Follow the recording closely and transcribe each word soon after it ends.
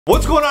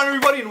What's going on,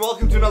 everybody, and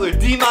welcome to another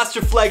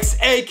D-Master Flex,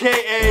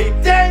 aka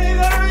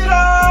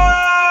DanyDorrito!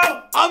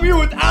 I'm here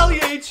with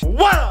Ali H.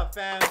 What up,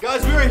 fam?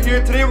 Guys, we are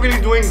here. Today we're gonna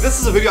be doing, this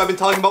is a video I've been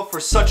talking about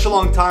for such a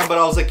long time, but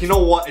I was like, you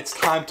know what? It's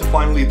time to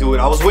finally do it.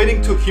 I was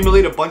waiting to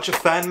accumulate a bunch of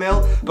fan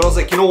mail, but I was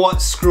like, you know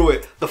what? Screw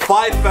it. The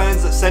 5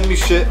 fans that send me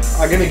shit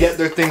are gonna get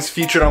their things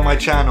featured on my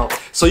channel.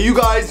 So you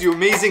guys, you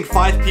amazing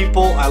 5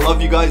 people, I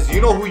love you guys. You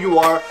know who you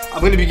are.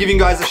 I'm gonna be giving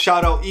you guys a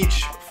shout out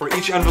for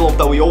each envelope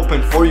that we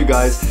open for you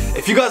guys.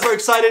 If you guys are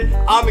excited,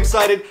 I'm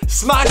excited.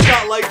 Smash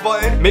that like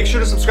button. Make sure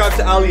to subscribe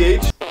to Ali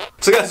H.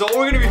 So guys, what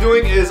we're gonna be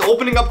doing is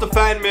opening up the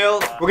fan mail.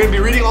 We're gonna be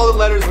reading all the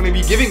letters. We're gonna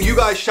be giving you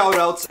guys shout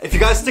outs. If you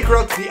guys stick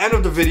around to the end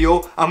of the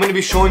video, I'm gonna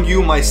be showing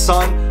you my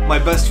son, my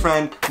best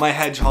friend, my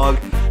hedgehog,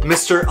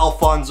 Mr.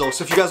 Alfonso.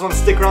 So if you guys wanna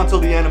stick around till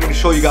the end, I'm gonna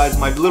show you guys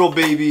my little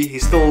baby.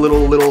 He's still a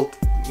little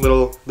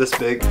this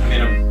big. I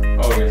mean,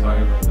 oh, you're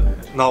talking about the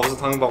hedgehog. No, I wasn't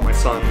talking about my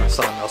son. I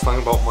was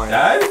talking about my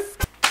dad?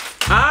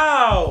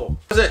 Ow!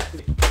 What is it?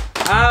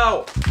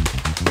 Ow!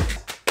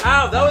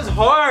 Ow, that was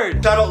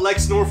hard! Shout out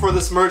Lex Noor for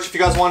this merch. If you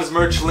guys want his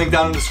merch, link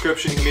down in the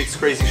description. He makes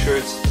crazy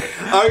shirts.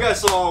 Alright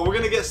guys, so we're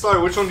gonna get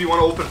started. Which one do you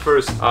want to open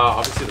first?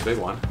 Obviously the big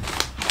one.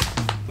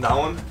 That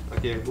one?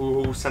 Okay,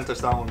 who sent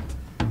us that one?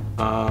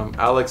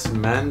 Alex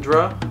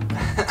Mandra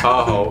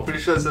Tahoe. Pretty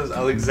sure it says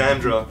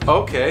Alexandra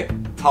Okay.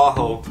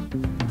 Tahoe.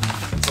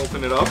 Let's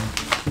open it up.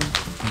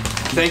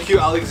 Thank you,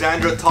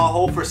 Alexandra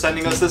Tahoe, for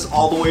sending us this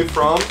all the way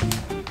from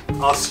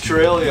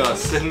Australia,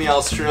 Sydney,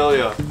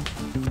 Australia.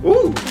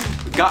 Ooh!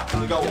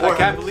 I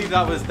can't believe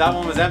that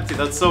one was empty.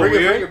 That's so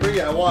weird. Bring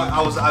it.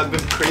 I've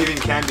been craving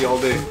candy all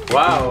day.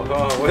 Wow.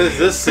 Oh, what does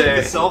this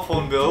say? The cell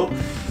phone bill.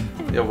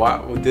 Yeah,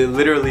 wow. They're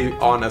literally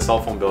on a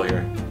cell phone bill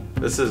here.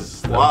 This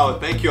is wow.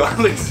 Thank you,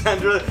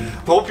 Alexandra.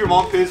 Hope your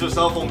mom pays her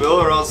cell phone bill,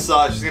 or else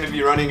she's gonna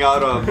be running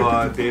out of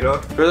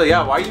data. Really?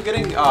 Yeah. Why are you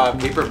getting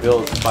paper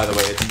bills? By the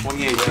way, it's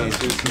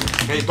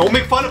 2018. Hey, don't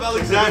make fun of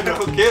Alexandra.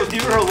 Okay,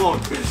 leave her alone.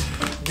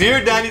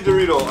 Dear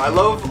DanyDorrito, I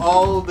love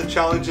all the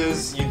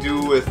challenges you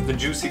do with the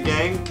Juicy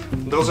Gang.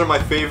 Those are my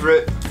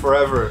favorite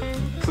forever.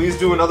 Please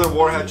do another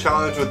warhead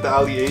challenge with the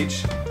Ali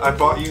H. I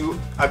bought you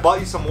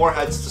some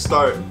warheads to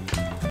start.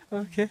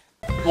 Okay.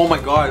 Oh my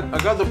god, I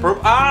got the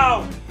purple.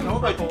 Ow! No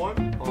purple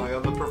one? Oh, I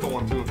got the purple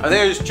one too. I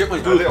think I just chipped my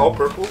tooth. Are they all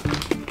purple?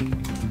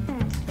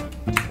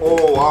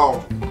 Oh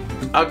wow.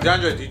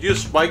 Alexandra, did you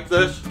spike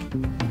this?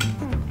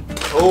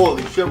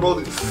 Holy shit,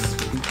 bro.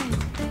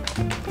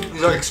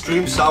 These are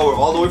extreme sour,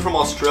 all the way from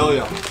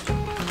Australia.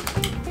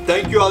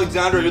 Thank you,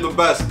 Alexandra, you're the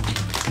best.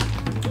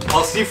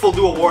 I'll see if we'll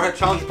do a warhead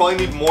challenge. Probably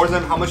need more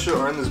than how much you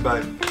earn this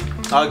bag.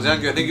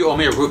 Alexandra, I think you owe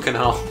me a root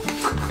canal.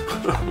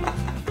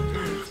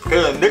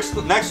 Okay,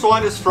 the next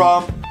one is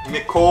from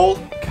Nicole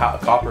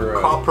Copper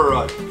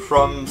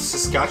from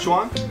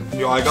Saskatchewan.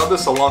 Yo, I got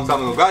this a long time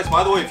ago. Guys,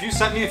 by the way, if you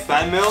sent me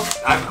fan mail,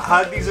 I've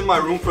had these in my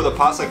room for the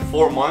past like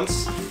 4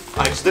 months.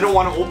 I just didn't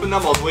want to open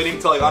them. I was waiting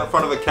till I got in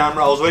front of a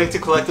camera. I was waiting to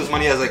collect as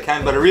many as I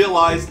can, but I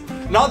realized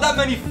not that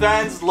many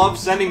fans love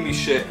sending me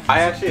shit. I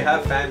actually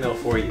have fan mail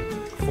for you.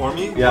 For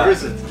me? Yeah. Where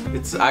is it?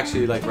 It's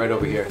actually like right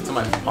over here. It's in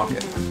my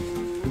pocket.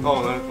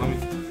 Oh, let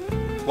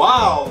me...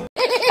 Wow!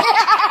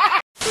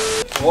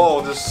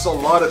 Whoa, there's a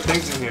lot of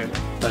things in here.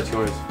 That's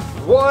yours.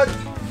 What?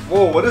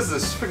 Whoa, what is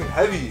this? It's freaking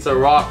heavy. It's a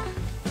rock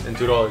and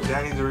 $2.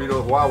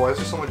 DanyDorrito. Wow, why is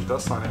there so much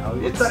dust on it, Ali?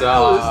 What the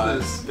hell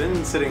is this? It's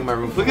been sitting in my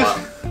room for a while.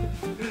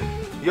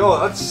 Yo,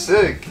 that's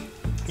sick.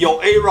 Yo,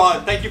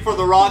 A-Rod, thank you for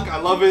the rock. I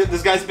love it.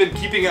 This guy's been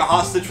keeping it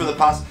hostage for the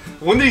past...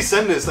 When did he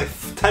send this? Like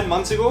 10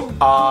 months ago?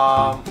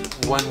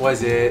 When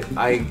was it?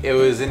 It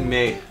was in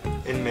May.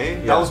 In May?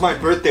 Yeah. That was my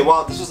birthday.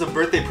 Wow, this was a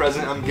birthday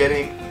present I'm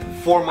getting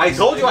 4 months. I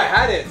told you I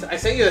had it. I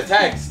sent you a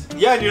text.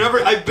 Yeah, and you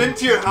never... I've been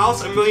to your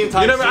house a million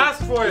times. You never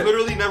asked for it. You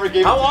literally never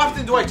gave it. How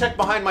often do I check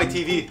behind my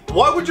TV?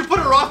 Why would you put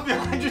a rock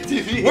behind your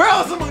TV? Where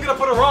else am I gonna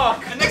put a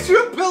rock? And next to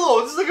your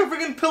pillow. This is like a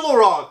freaking pillow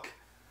rock.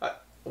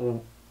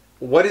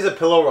 What is a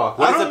pillow rock?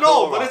 I don't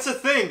know, but it's a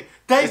thing.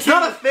 It's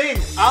not a thing.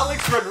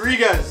 Alex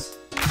Rodriguez.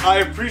 I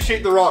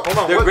appreciate the rock. Hold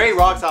on. They're great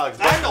rocks, Alex.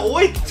 And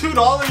wait,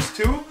 $2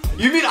 too?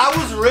 You mean I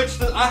was rich?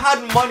 I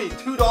had money.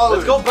 $2.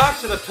 Let's go back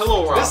to the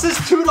pillow rock. This is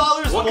 $2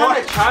 more. What kind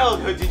of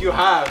childhood did you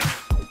have?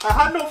 I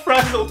had no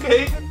friends,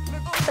 okay?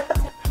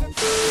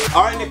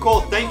 Alright,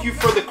 Nicole, thank you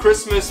for the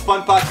Christmas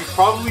fun pack. You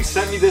probably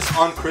sent me this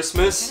on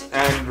Christmas,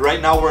 and right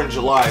now we're in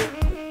July.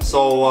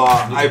 So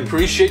I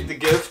appreciate the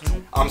gift.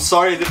 I'm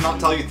sorry I did not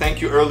tell you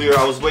thank you earlier.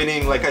 I was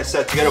waiting, like I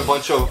said, to get a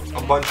bunch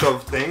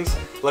of things.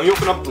 Let me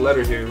open up the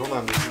letter here. Hold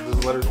on, there's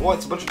a letter. What?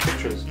 It's a bunch of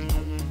pictures.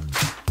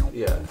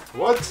 Yeah.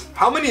 What?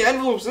 How many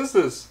envelopes is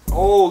this?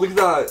 Oh, look at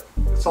that.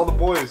 It's all the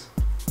boys.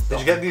 Did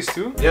you get these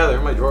too? Yeah, they're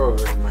in my drawer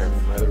over in my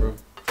other room.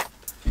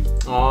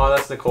 Oh,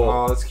 that's Nicole.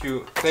 Oh, that's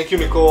cute. Thank you,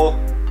 Nicole.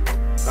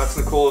 That's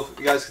Nicole.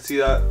 You guys can see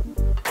that.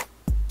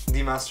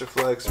 D-Master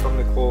Flex from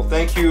Nicole.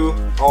 Thank you.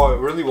 Oh, it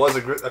really was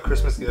a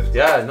Christmas gift.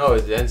 Yeah, no,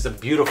 it's a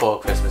beautiful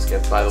Christmas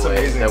gift, by the way.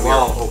 Amazing. That we're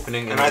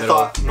opening. And I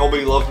thought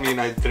nobody loved me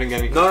and I didn't get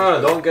any.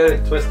 No, don't get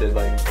it twisted.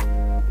 Like,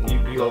 you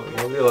love me.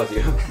 Nobody loves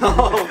you.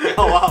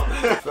 Oh,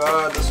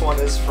 wow. This one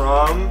is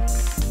from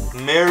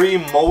Mary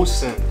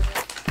Mosen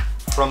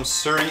from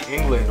Surrey,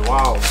 England.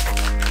 Wow.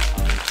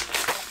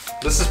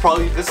 This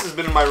has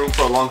been in my room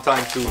for a long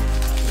time too.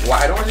 Why?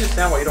 I don't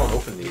understand why you don't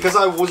open these. Because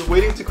I was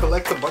waiting to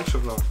collect a bunch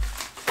of them.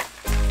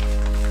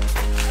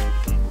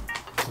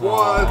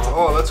 What?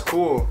 Oh, that's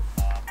cool.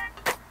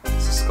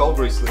 It's a skull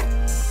bracelet.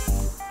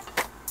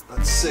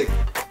 That's sick.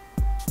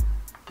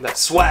 That's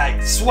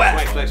swag.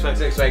 Swag.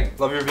 Swag.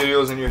 Love your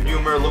videos and your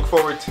humor. Look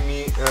forward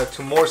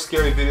to more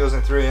scary videos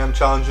and 3 AM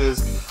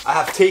challenges. I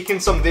have taken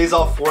some days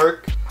off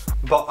work,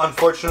 but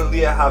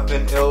unfortunately I have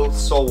been ill,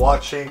 so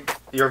watching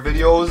your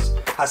videos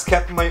has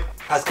kept my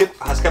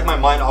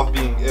mind off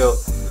being ill.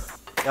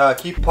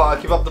 Keep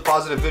up the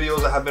positive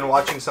videos. I have been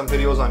watching some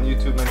videos on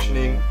YouTube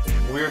mentioning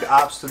weird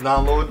apps to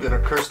download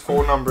and cursed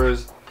phone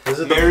numbers.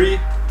 Mary,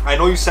 I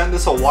know you sent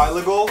this a while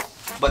ago,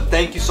 but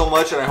thank you so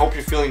much, and I hope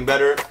you're feeling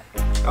better.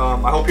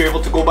 I hope you're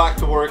able to go back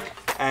to work,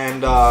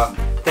 and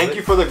thank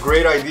you for the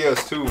great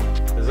ideas too.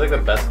 This is like the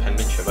best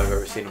penmanship I've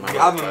ever seen in my life.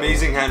 You have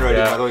amazing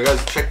handwriting, by the way.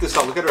 Guys, check this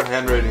out. Look at her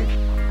handwriting.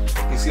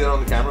 Can you see that on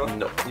the camera?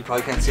 No. You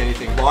probably can't see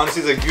anything. But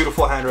honestly, it's like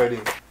beautiful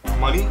handwriting.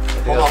 Money?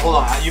 Hold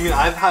on. You mean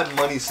I've had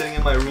money sitting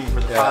in my room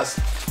for the past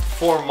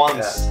 4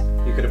 months?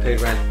 Yeah. You could have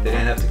paid rent. They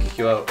didn't have to kick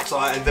you out. So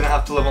I didn't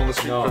have to live on the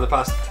street for the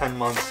past 10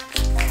 months.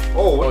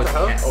 Oh, what the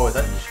hell? Oh, is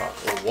that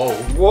chocolate? Whoa.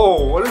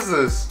 Whoa, what is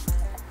this?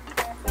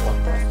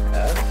 What the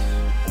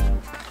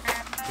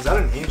F? Is that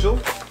an angel?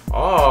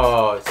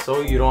 Oh,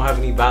 so you don't have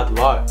any bad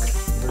luck.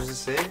 What does it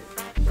say?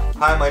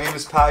 Hi, my name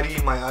is Patty.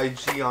 My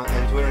IG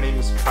and Twitter name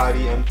is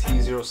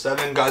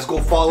PattyMT07. Guys, go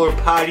follow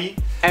Patty.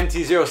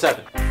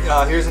 MT07.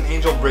 Here's an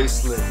angel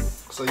bracelet,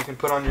 so you can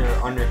put on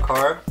your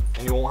car,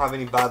 and you won't have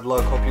any bad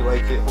luck. Hope you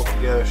like it.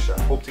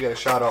 Hope to get a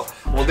shout out.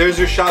 Well, there's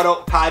your shout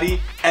out,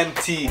 Patty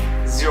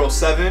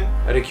MT07.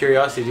 Out of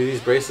curiosity, do these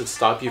bracelets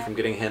stop you from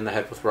getting hit in the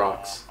head with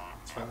rocks?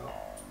 Let's find out.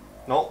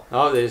 No.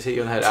 No, they just hit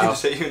you in the head. They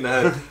just hit you in the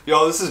head.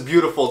 Yo, this is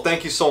beautiful.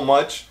 Thank you so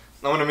much.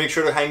 I'm gonna make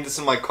sure to hang this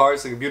in my car.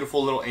 It's like a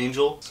beautiful little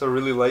angel. It's a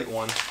really light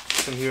one.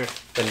 It's in here.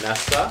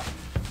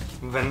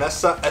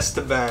 Vanessa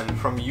Esteban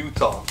from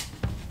Utah.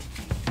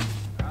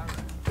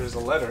 There's a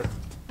letter.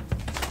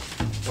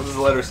 What does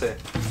the letter say?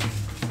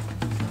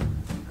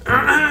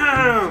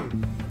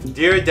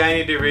 Dear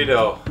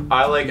DanyDorrito,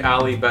 I like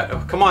Ali better.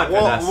 Oh, come on,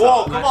 Vanessa.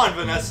 Whoa, come on,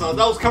 Vanessa.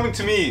 That was coming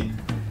to me.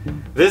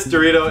 This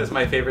Dorito is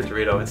my favorite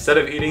Dorito. Instead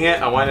of eating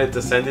it, I wanted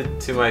to send it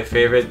to my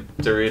favorite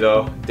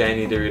Dorito,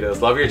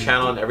 DanyDorritos. Love your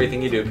channel and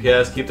everything you do.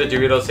 P.S. Keep the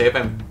Dorito safe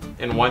and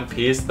in one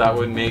piece. That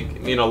would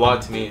mean a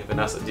lot to me,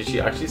 Vanessa. Did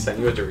she actually send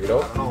you a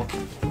Dorito? I don't know.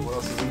 What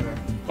else is in there?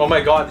 Oh my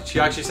god, did she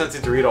actually send you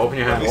a Dorito? Open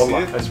your hand. Let me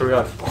see it. I swear to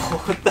God.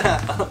 What the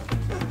hell?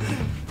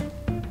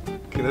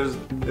 Okay, there's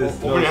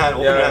open your hand.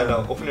 Open your hand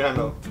now. Open your hand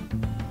now.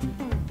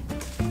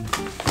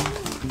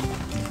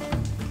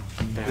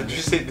 Did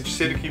you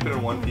say to keep it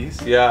in one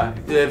piece? Yeah.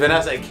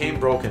 Vanessa, it came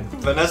broken.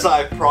 Vanessa,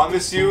 I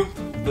promise you,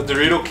 the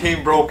Dorito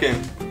came broken.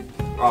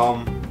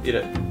 Eat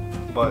it.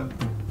 But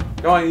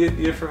go on, eat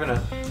it for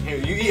Vanessa. Here,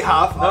 you eat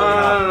half. No,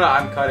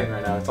 I'm cutting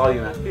right now. It's all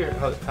you, man. Here,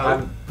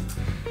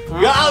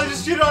 yeah, Ali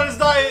just cheated on his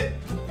diet.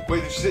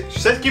 Wait, she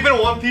said keep it in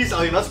one piece.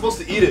 Ali, you're not supposed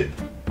to eat it.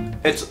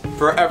 It's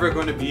forever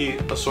going to be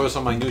a source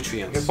of my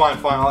nutrients. Okay, fine.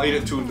 I'll eat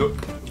it too.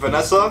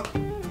 Vanessa,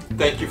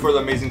 thank you for the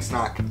amazing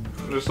snack.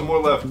 There's some more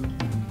left.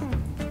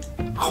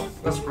 Oh,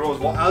 that's gross.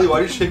 Well, Ali, why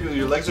do you shave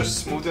your legs? Are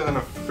smoother than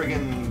a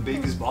friggin'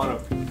 baby's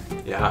bottom.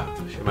 Yeah,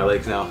 shave my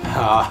legs now.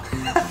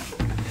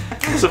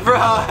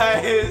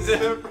 Surprise!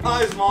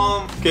 Surprise,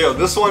 mom. Okay, yo,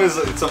 this one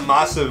it's a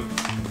massive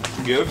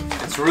gift.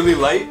 It's really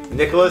light.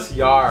 Nicholas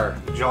Yar.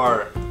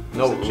 Jar.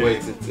 No,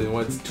 wait.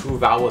 When it's 2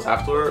 vowels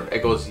after,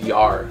 it goes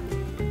Yar.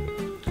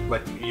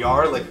 Like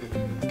Yar, like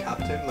a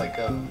captain, like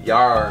a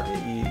Yar.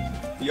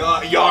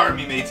 Yar,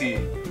 me matey.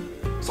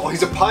 So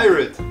he's a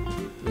pirate.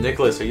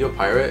 Nicholas, are you a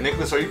pirate?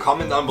 Nicholas, are you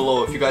comment down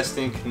below if you guys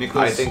think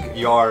Nicholas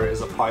Yar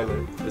is a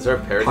pilot? Is there a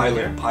parrot in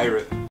here?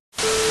 Pirate.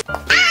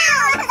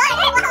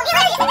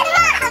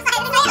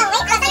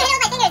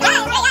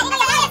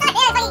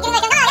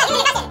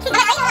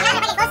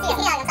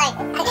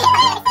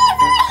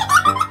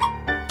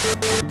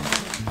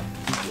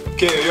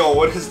 Okay, yo,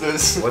 what is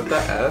this? What the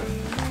F?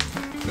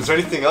 Is there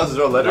anything else? Is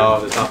there a letter? No,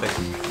 there's nothing.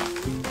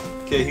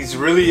 Okay, he's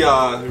really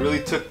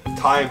took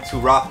time to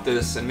wrap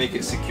this and make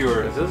it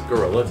secure. Is this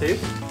Gorilla Tape?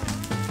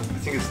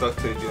 I think it's duct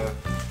tape, yeah.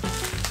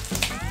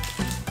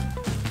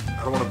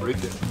 I don't want to break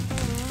it.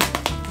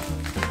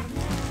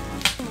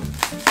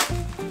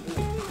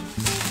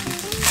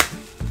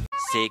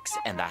 Six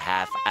and a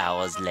half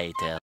hours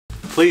later.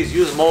 Please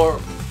use more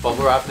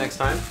bubble wrap next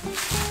time.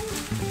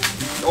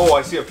 Oh,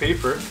 I see a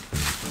paper.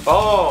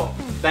 Oh,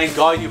 thank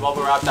God you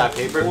bubble wrapped that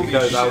paper. Holy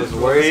because shit, I was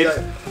worried.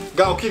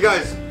 Okay,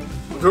 guys,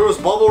 there was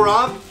bubble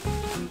wrap,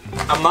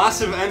 a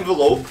massive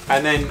envelope,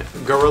 and then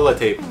Gorilla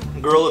Tape.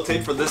 Gorilla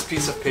Tape for this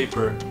piece of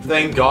paper.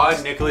 Thank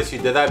God, Nicholas, you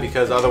did that,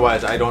 because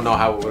otherwise I don't know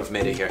how it would have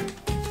made it here.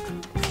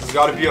 It's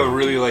got to be a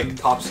really like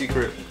top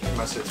secret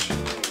message.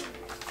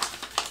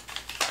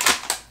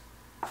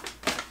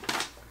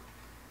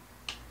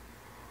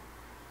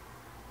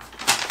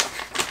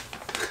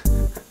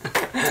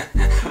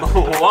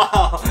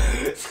 Wow!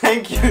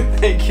 Thank you,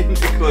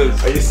 Nicholas.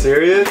 Nicholas. Are you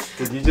serious?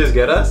 Did you just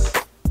get us?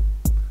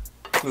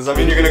 Does that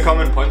mean you're gonna come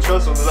and punch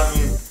us? What does that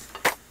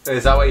mean?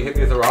 Is that why you hit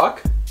me with a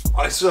rock?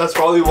 I swear that's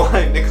probably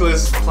why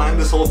Nicholas planned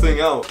this whole thing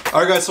out.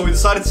 Alright guys, so we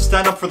decided to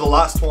stand up for the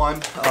last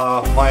one.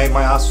 My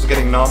ass was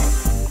getting numb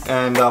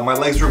and my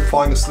legs were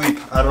falling asleep.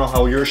 I don't know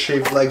how your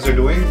shaved legs are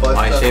doing, but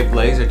my shaved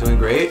legs are doing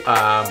great.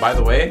 By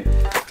the way,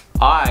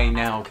 I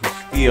now can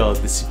feel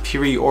the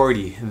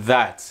superiority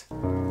that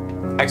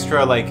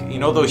extra, like, you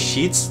know those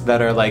sheets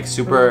that are like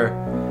super,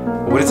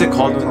 what is it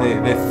called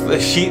when the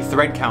sheet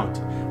thread count?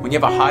 When you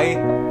have a high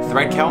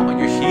thread count on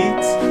your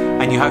sheets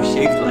and you have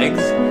shaved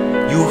legs,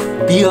 you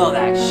feel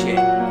that shit.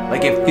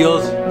 Like, it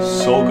feels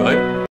so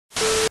good.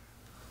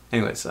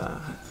 Anyways, that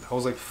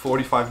was like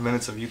 45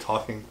 minutes of you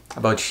talking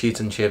about sheets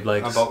and shaved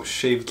legs. About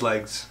shaved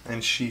legs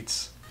and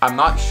sheets. I'm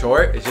not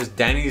short, it's just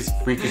Danny's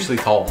freakishly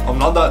tall. I'm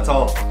not that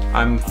tall.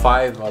 I'm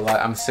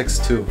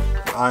 6'2".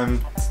 I'm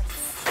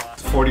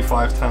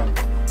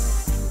 45'10".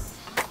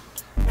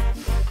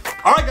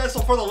 Alright guys, so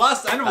for the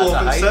last envelope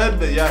it said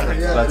that,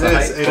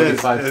 it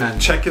is.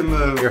 Check in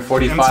the You're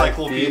 45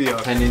 encyclopedia.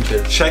 Feet, 10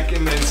 inches. Check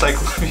in the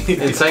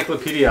encyclopedia.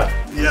 Encyclopedia.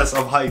 Yes,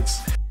 of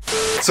heights.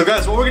 So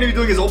guys, what we're gonna be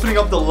doing is opening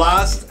up the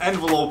last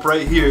envelope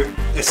right here.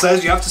 It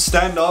says you have to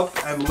stand up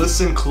and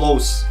listen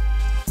close.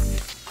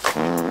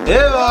 Ew!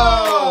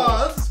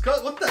 Oh, that's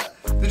disgusting. What the?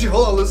 Did you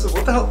hold on? Listen.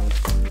 What the hell?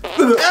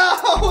 Ew,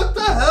 what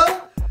the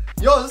hell?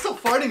 Yo, is this a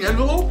farting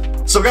envelope?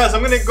 So guys,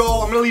 I'm gonna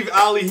leave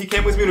Ali. He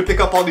came with me to pick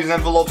up all these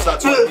envelopes.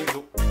 That's what I need.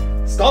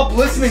 Stop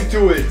listening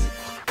to it.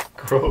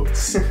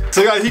 Gross.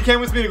 So guys, he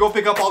came with me to go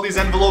pick up all these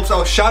envelopes.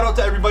 So shout out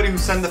to everybody who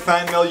sent the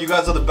fan mail. You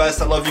guys are the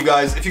best. I love you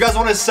guys. If you guys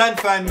want to send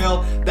fan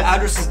mail, the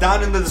address is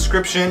down in the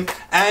description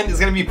and it's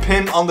gonna be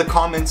pinned on the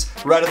comments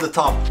right at the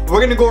top. We're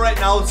gonna go right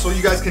now so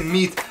you guys can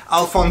meet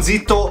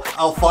Alfonzito,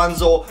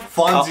 Alfonso,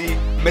 Fonzie,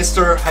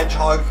 Mr.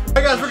 Hedgehog.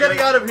 Hey guys, we're getting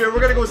out of here.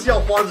 We're gonna go see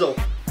Alfonso.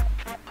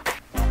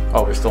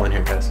 Oh, we're still in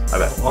here, guys. I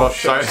bet. Oh,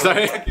 sorry.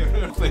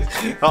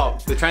 Oh,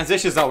 the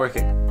transition's not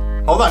working.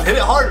 Hold on, hit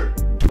it harder.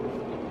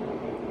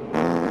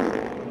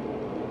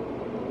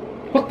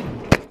 What?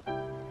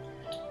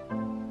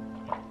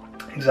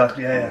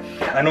 Exactly, yeah.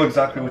 I know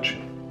exactly what you...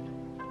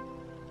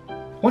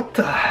 What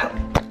the hell?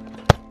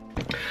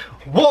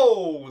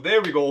 Whoa,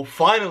 there we go,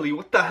 finally.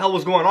 What the hell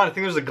was going on? I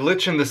think there's a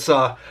glitch in this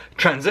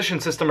transition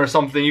system or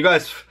something. You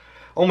guys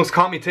almost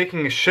caught me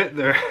taking a shit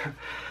there.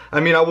 I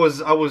mean, I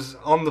was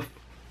on the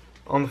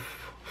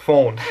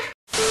phone.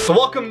 So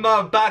welcome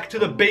back to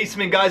the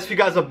basement, guys. If you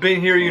guys have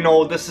been here, you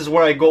know this is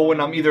where I go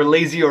when I'm either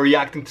lazy or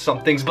reacting to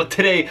some things. But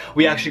today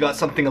we actually got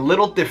something a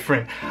little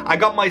different. I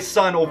got my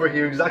son over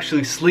here. He's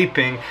actually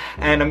sleeping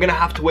and I'm gonna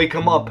have to wake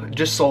him up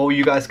just so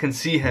you guys can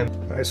see him.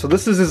 All right, so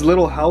this is his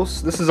little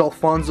house. This is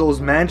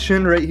Alfonso's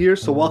mansion right here.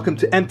 So welcome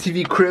to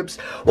MTV Cribs.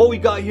 What we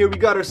got here, we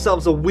got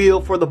ourselves a wheel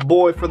for the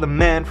boy, for the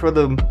man, for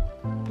the...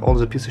 Oh,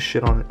 there's a piece of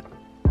shit on it.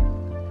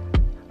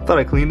 Thought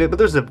I cleaned it, but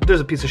there's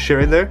a piece of shit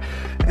right there,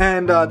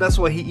 and that's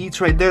what he eats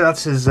right there.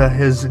 That's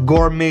his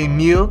gourmet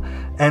meal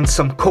and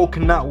some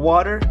coconut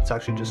water. It's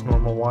actually just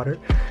normal water.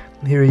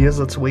 Here he is.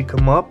 Let's wake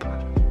him up.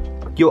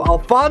 Yo,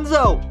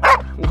 Alfonso,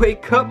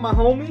 wake up, my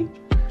homie.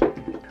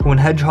 When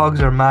hedgehogs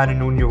are mad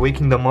and when you're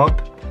waking them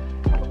up,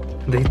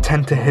 they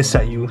tend to hiss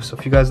at you. So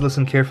if you guys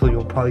listen carefully,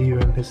 you'll probably hear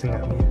him hissing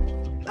at me.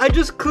 I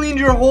just cleaned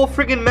your whole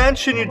friggin'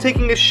 mansion. You're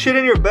taking a shit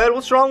in your bed.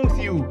 What's wrong with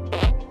you?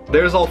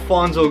 There's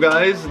Alfonso,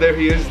 guys. There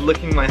he is,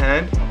 licking my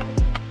hand.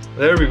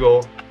 There we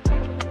go.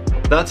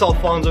 That's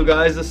Alfonso,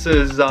 guys. This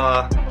is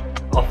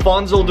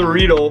Alfonso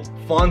Dorito,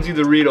 Fonzie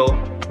Dorito.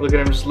 Look at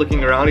him just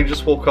looking around. He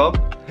just woke up.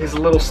 He's a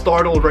little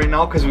startled right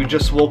now because we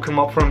just woke him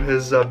up from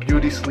his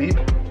beauty sleep.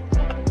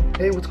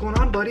 Hey, what's going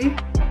on, buddy?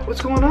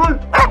 What's going on?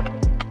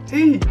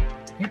 Hey,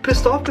 you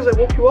pissed off because I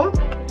woke you up?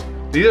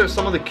 These are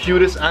some of the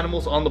cutest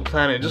animals on the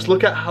planet. Just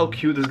look at how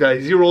cute this guy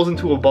is. He rolls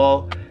into a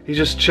ball. He's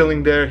just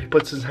chilling there. He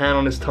puts his hand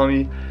on his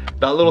tummy.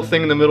 That little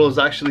thing in the middle is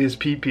actually his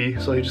pee-pee,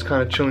 so he's just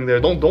kind of chilling there.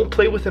 Don't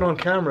play with it on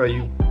camera.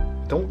 You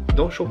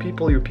don't show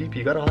people your pee-pee.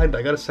 You gotta hide that.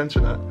 I gotta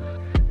censor that.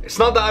 It's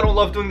not that I don't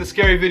love doing the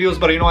scary videos,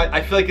 but you know,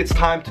 I feel like it's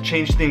time to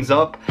change things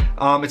up.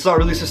 It's not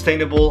really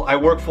sustainable. I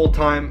work full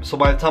time, so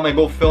by the time I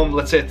go film,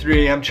 let's say a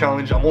 3 a.m.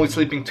 challenge, I'm only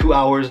sleeping 2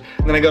 hours,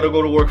 and then I gotta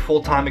go to work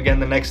full time again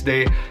the next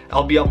day.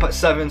 I'll be up at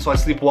 7, so I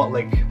sleep, what,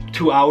 like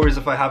 2 hours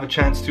if I have a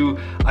chance to.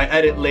 I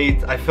edit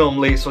late, I film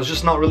late, so it's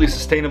just not really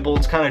sustainable.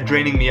 It's kind of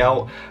draining me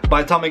out.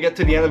 By the time I get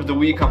to the end of the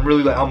week, I'm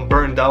really like, I'm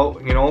burned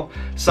out, you know?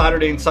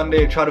 Saturday and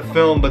Sunday I try to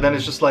film, but then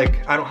it's just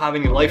like, I don't have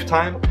any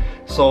lifetime.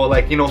 So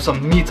like, you know,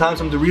 some me time,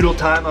 some Dorito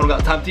time. I don't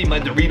got time to eat my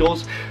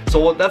Doritos.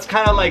 So that's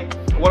kind of like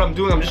what I'm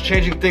doing. I'm just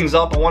changing things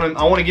up. I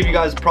want to give you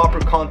guys proper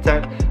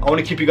content. I want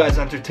to keep you guys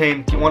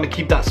entertained. I want to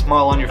keep that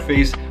smile on your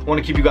face. I want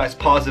to keep you guys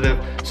positive.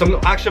 So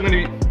I'm gonna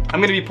be I'm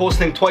gonna be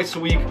posting twice a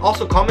week.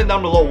 Also, comment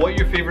down below what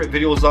your favorite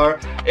videos are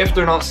if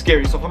they're not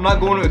scary. So if I'm not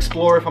going to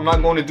explore, if I'm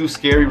not going to do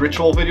scary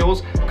ritual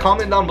videos,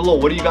 comment down below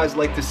what do you guys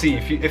like to see.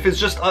 If it's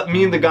just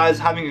me and the guys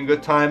having a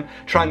good time,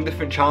 trying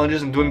different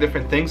challenges and doing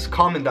different things,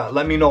 comment that.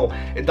 Let me know.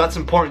 That's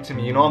important to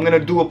me. You know, I'm gonna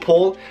do a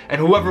poll, and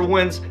whoever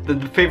wins the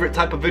favorite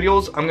type of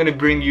videos, I'm gonna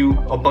bring you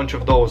a bunch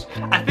of those.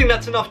 I think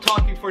that's enough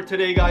talking for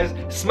today, guys.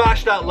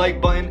 Smash that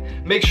like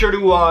button. Make sure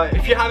to,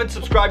 if you haven't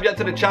subscribed yet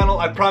to the channel,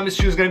 I promise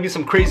you there's gonna be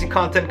some crazy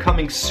content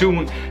coming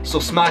soon. So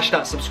smash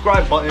that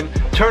subscribe button.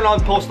 Turn on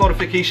post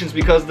notifications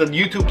because the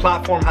YouTube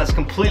platform has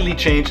completely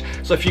changed.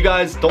 So if you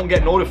guys don't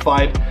get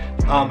notified,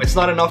 it's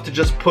not enough to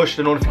just push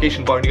the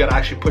notification button. You gotta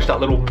actually push that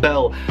little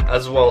bell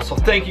as well. So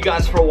thank you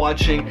guys for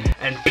watching,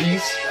 and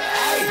peace.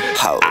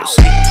 House.